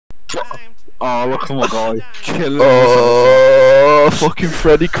Oh, look at my guy. Killing Oh, fucking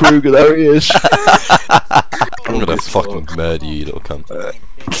Freddy Krueger, there he is. I'm gonna fucking murder you, little cunt.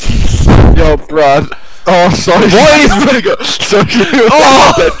 Yo, Brad. Oh, sorry. Why is Brad got such a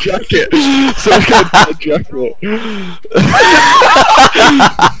dead jacket? Such a dead jacket.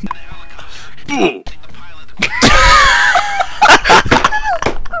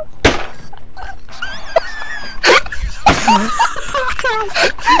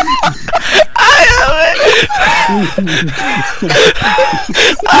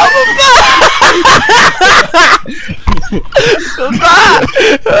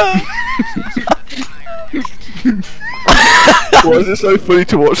 Why is it so funny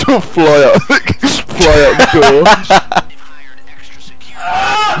to watch them fly out the door?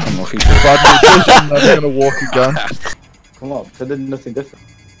 Bad nutrition, I'm never gonna walk again. Come on, I did nothing different.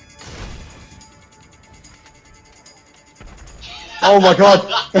 Oh my god!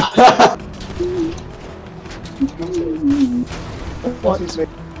 What is it?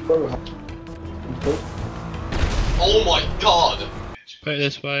 Oh my god! Put it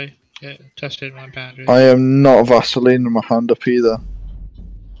this way. Yeah, testing my boundaries. I am not Vaseline in my hand up either.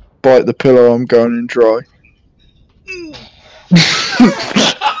 Bite the pillow, I'm going in dry.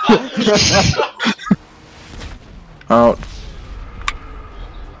 Out.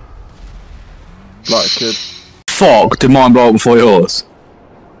 Like kid. Fuck, did mine blow up before yours?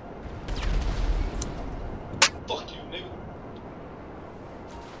 Fuck you, nigga.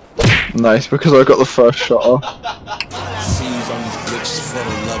 Nice, because I got the first shot off. Seeds on these bitches for the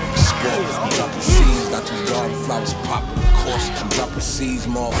love of the sport. I'm dropping seeds, got these garden flowers popping, of course. I'm dropping seeds,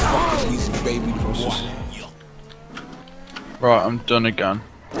 motherfuckers, easy baby to water. Right, I'm done again.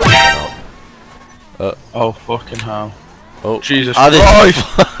 Oh fucking hell. Oh, Jesus Christ!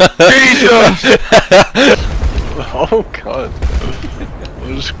 Jesus! Oh god. I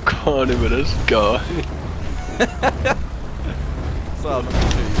just caught him with this guy.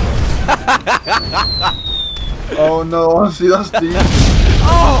 Oh no, honestly, that's deep.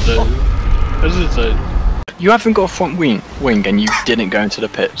 This is it. You haven't got a front wing and you didn't go into the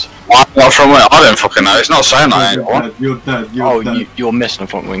pits. What from where? I don't fucking know. It's not saying that. You're dead. You're missing a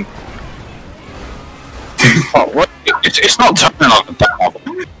front wing. Oh, what? It's not turning like that.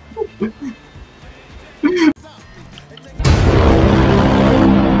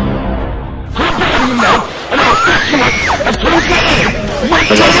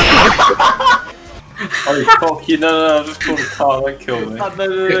 Oh fuck you, no, I just called a car, that killed me.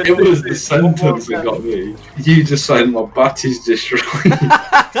 It was the sentence that got me. You just said my battery's destroyed.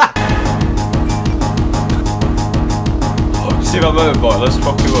 See my motorbike, let's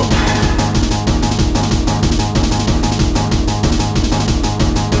fuck you up.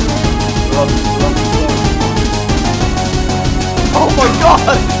 Oh my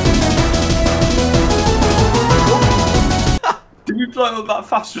god! Did we blow up that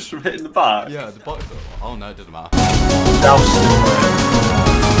fast just from hitting the back? yeah, the bike. Oh no, it doesn't matter. Oh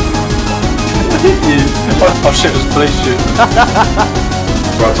shit, it was police shooting.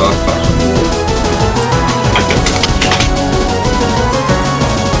 Right, I'll catch some water. My goodness,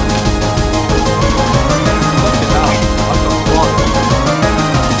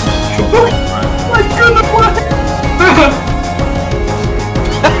 what?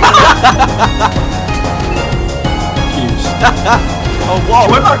 Oh wow,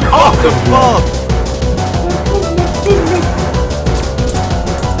 where'd that car come from?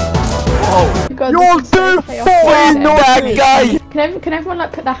 You're too fucking that guy! Can everyone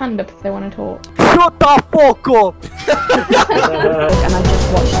like put their hand up if they want to talk? Shut the fuck up! And I just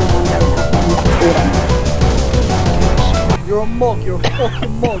watched them all go. You're a mug, you're a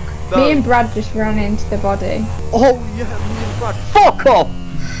fucking mug. Me and Brad just ran into the body. Oh yeah, me and Brad. Fuck off!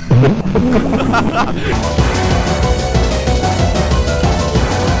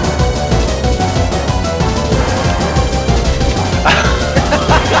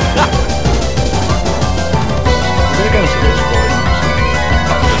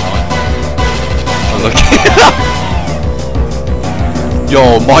 Yo,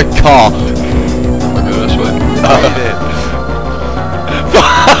 my car! I'll go this way.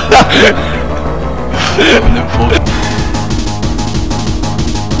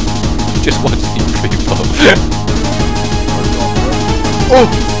 Just watching you creep up. Oh,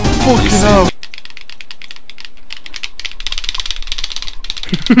 fucking hell!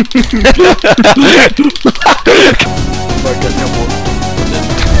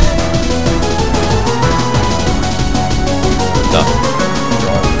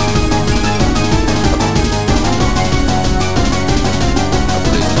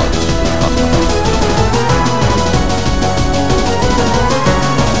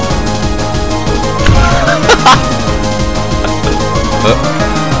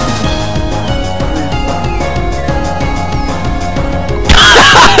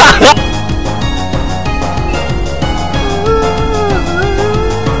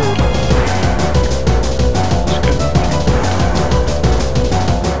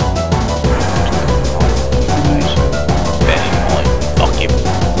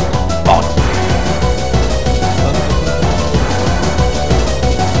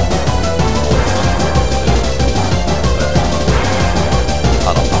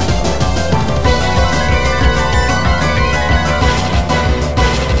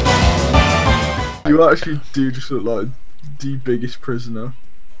 You actually do just look like the biggest prisoner.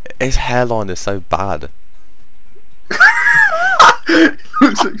 His hairline is so bad. He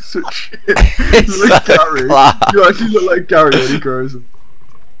looks like such shit. It's You look like so Gary. class. You actually look like Gary when he grows up.